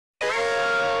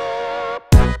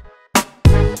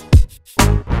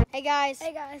Hey guys.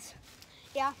 Hey guys.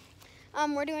 Yeah.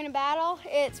 We're doing a battle.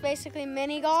 It's basically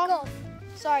mini golf.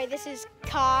 Sorry, this is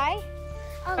Kai.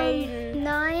 I'm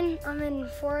 9. I'm in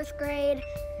 4th grade.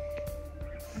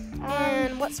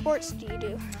 And what sports do you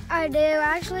do? I do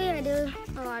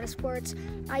a lot of sports.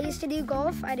 I used to do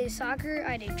golf, I do soccer,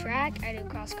 I do track, I do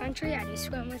cross country, I do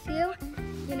swim with you.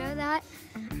 You know that.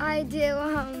 I do,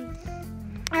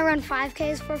 I run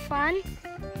 5Ks for fun.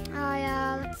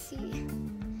 Let's see.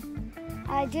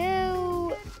 I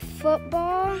do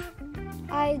football.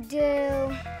 I do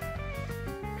a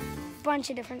bunch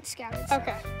of different scouts.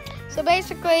 Okay. So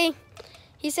basically,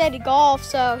 he said golf,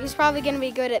 so he's probably going to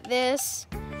be good at this.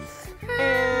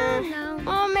 No.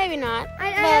 Well, maybe not.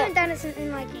 I haven't done it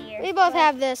in like a year. We both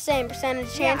have the same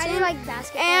percentage chance. Yeah, I do like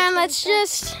basketball. And let's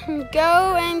just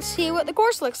go and see what the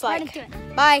course looks like. Right into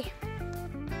it. Bye.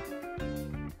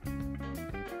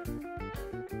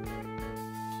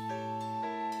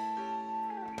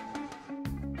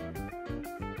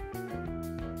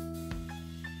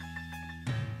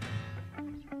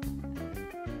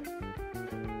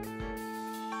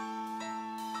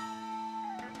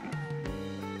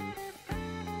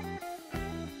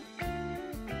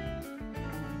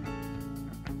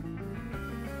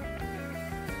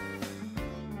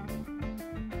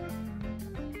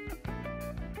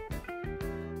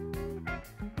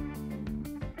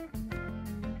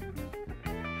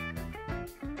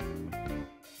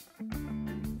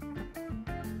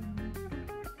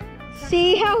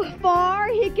 See how far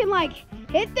he can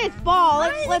hit this ball.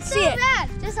 Let's see it. Bad.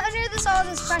 Just under all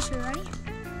this pressure. Ready?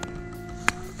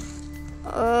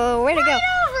 Oh, way to go!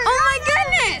 Oh my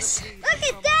goodness! Look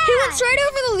at that! He went straight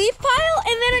over the leaf pile,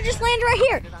 and then it just landed right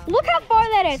here. Look how far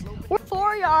that is. We're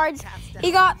 4 yards.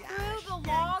 He got through the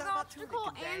log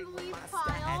obstacle and the leaf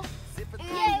pile.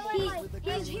 And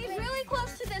he's really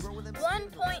close to this 1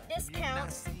 point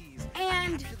discount.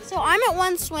 And so I'm at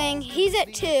 1 swing. He's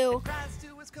at 2.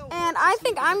 And I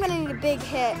think I'm going to need a big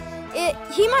hit.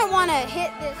 He might want to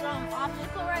hit this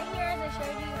obstacle right here, as I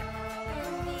showed you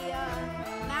in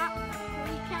the map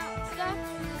where you count stuff.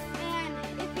 And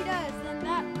if he does, then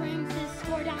that brings his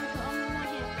score down to only 1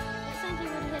 hit. But since he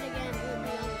would hit again, it would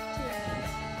be on 2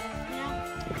 hits. You know?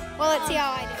 Well, let's see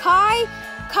how I do.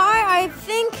 Kai, I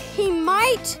think he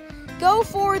might go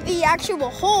for the actual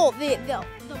hole. The I'm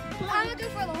gonna go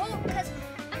for the hole because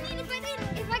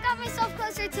if I got myself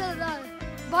closer to the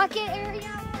bucket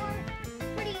area,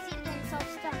 pretty easy to get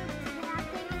yourself stuck. I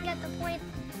couldn't get the point.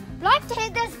 But I have to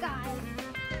hit this guy.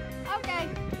 Okay,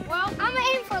 well, I'm gonna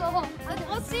aim for the hole.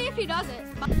 Let's see if he does it.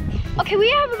 Okay, we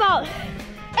have about,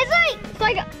 it's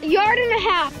like a yard and a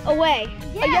half away.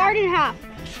 Yeah. A yard and a half.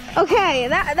 Okay,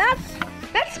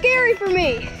 that's scary for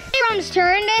me. Aaron's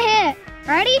turn to hit.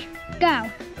 Ready?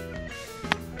 Go.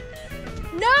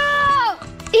 No!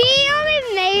 He only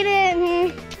made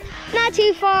it not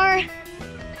too far.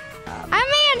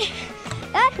 I mean,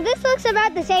 this looks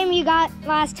about the same you got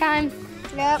last time.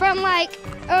 Yep. From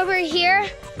over here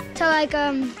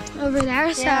to over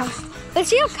there. So Yeah. Let's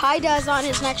see how Kai does on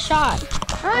his next shot.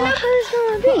 I don't know how this is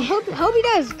gonna be. Hope he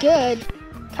does good.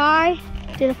 Kai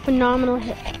did a phenomenal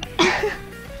hit.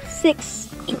 6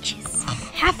 inches.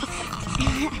 Half a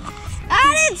foot.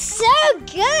 That is so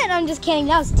good. I'm just kidding.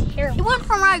 That was terrible. He went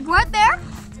from right there.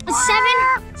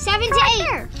 7 to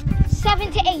 8.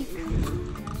 7 to 8.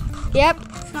 Yep.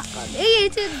 It's not good.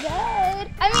 It's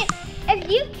good. I mean, if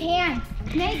you can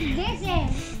make this in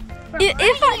from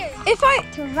If I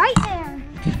to right there,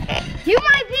 you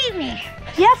might beat me.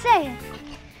 Just saying.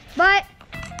 But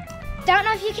don't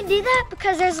know if you can do that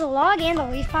because there's a log and a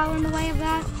leaf pile in the way of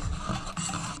that.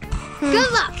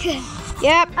 Good luck.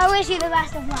 Yep. I wish you the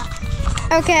best of luck.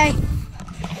 Okay.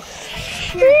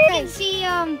 You can see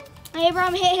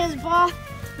Abram hit his ball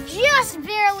just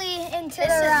barely into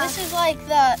the rough. This is like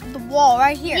the wall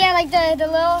right here. Yeah, like the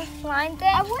little line thing.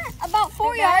 I went about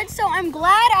 4 yards, so I'm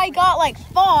glad I got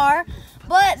far,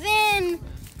 but then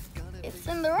it's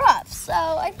in the rough, so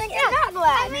I think I'm not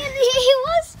glad. I mean,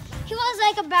 he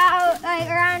was about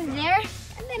around there,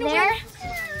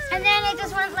 and then it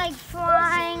just went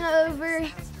flying over.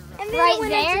 And then right it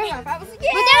went there. into the rough. I was like, But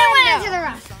then it went into the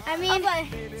rough. I mean,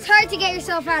 it's hard to get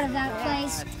yourself out of that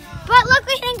place. But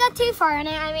luckily he didn't get too far in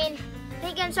it. I mean, he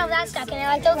didn't get himself that stuck in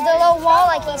it. The little wall,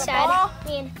 like he said. I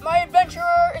mean, my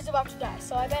adventurer is about to die,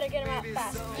 so I better get him out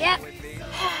fast. yep.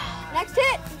 Next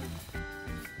hit.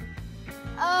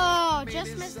 Oh,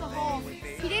 just missed the hole.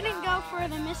 He didn't go for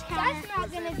the miscount. That's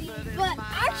not gonna be. But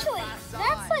actually,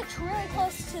 that's really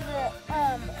close to the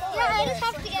Yeah, I just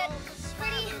have to get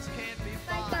pretty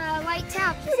light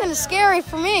tap. It's kind of scary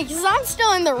for me because I'm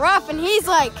still in the rough and he's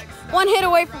 1 hit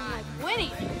away from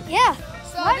winning. Yeah.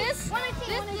 So So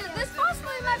this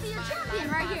possibly might be your champion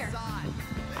right here.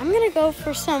 I'm gonna go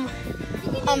for some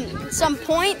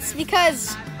points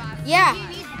because, yeah,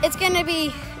 it's gonna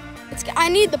be. I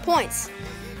need the points.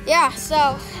 Yeah,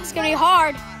 so it's gonna be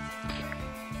hard.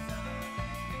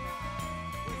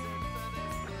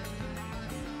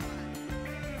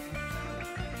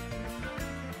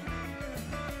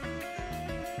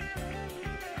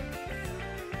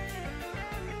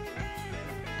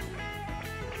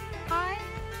 I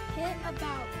hit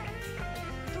about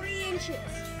 3 inches.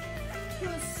 He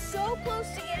was so close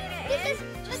to getting it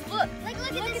in. Just look. Look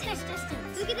at this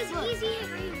distance. Look at this easy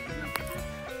hit right here.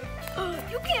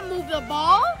 You can't move the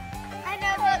ball. I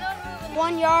know, but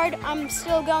 1 yard. I'm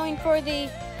still going for the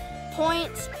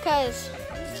points because,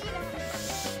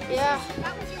 yeah.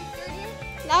 That was your 3rd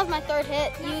hit? That was my 3rd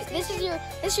hit. This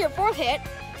is your 4th hit.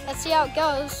 Let's see how it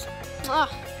goes. I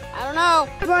don't know.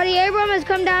 Everybody, Abram has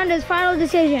come down to his final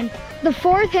decision. The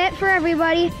 4th hit for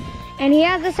everybody, and he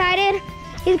has decided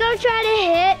he's gonna try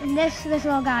to hit this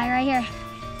little guy right here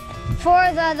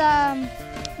for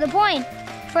the point,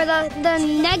 for the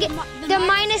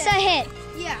minus a hit.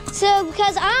 Yeah. So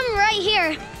because I'm right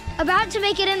here, about to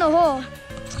make it in the hole,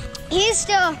 he's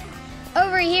still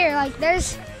over here. Like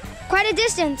there's quite a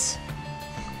distance.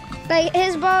 Like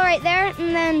his ball right there,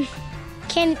 and then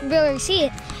can't really see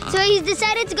it. So he's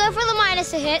decided to go for the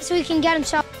minus a hit so he can get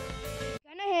himself.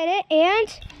 Gonna hit it, and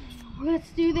Let's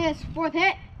do this. 4th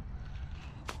hit.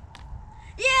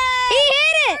 Yeah! he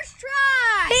hit it. First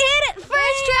try! He hit it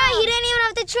first try. He didn't even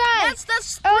have to try.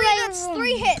 That's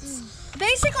 3 hits.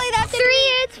 Basically, that's 3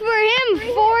 hits for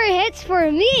him, 4 hits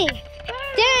for me.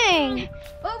 Dang.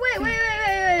 Oh,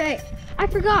 wait. I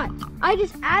forgot. I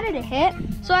just added a hit,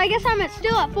 so I guess I'm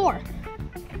still at 4.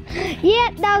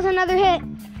 Yeah, that was another hit.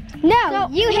 No,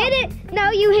 you hit it.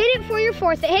 No, you hit it for your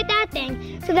 4th. It hit that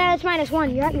thing. So that's -1.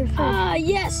 You're at your 4th.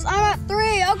 Yes, I'm at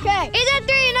 3. Okay. He's at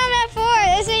 3 and I'm at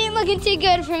 4. This ain't looking too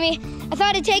good for me. I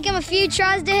thought it'd take him a few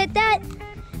tries to hit that.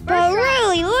 But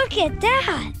really, look at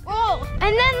that. Whoa.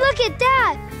 And then look at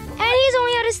that. And he's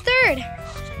only at his 3rd.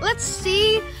 Let's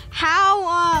see how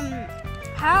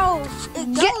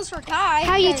it goes for Kai.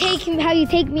 How you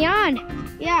take me on.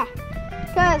 Yeah,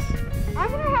 because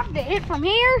I'm gonna have to hit from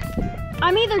here.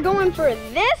 I'm either going for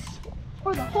this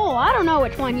or the hole. I don't know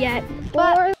which one yet.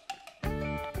 But I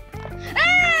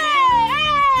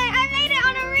made it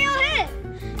on a real hit.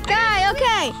 Kai,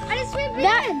 okay. I just swept it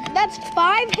in. That's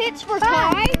 5 hits for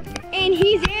Kai, and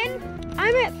he's in.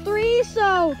 I'm at 3,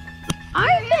 so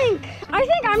I think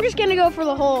I'm just gonna go for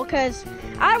the hole because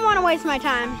I don't want to waste my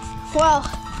time. Well,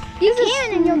 You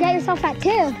can, and you'll get yourself at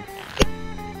 2.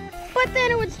 but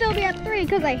then it would still be at 3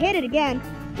 because I hit it again.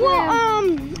 Yeah. Well,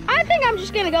 I think I'm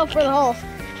just gonna go for the hole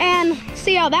and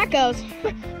see how that goes.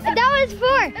 That was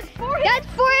 4. That's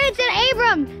 4 hits, and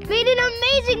Abram made an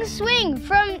amazing swing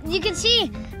from, you can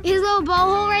see his little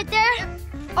ball hole right there,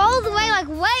 all the way, like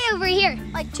way over here.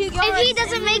 Like 2 yards. If he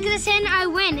doesn't make this in, I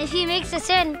win. If he makes this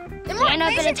in, we end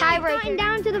up in a tiebreaker.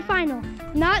 Down to the final.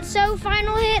 Not so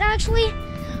final hit, actually,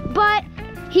 but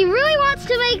he really wants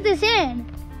to make this in.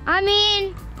 I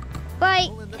mean,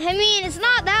 it's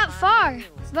not that far,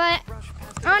 but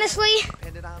honestly,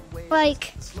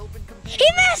 he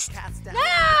missed!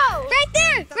 No! Right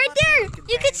there!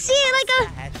 You could see it like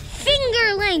a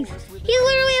finger length. He's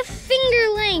literally a finger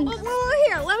length. Well,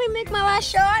 here, let me make my last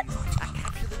shot.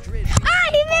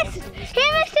 He missed! He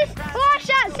missed his last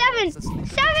shot!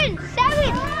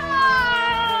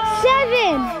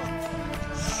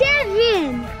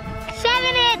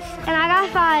 7 hits, and I got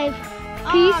 5.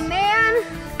 Peace. Oh, man.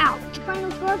 Out.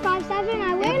 Final score 5-7.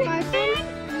 I win.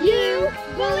 5-7. You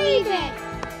believe it.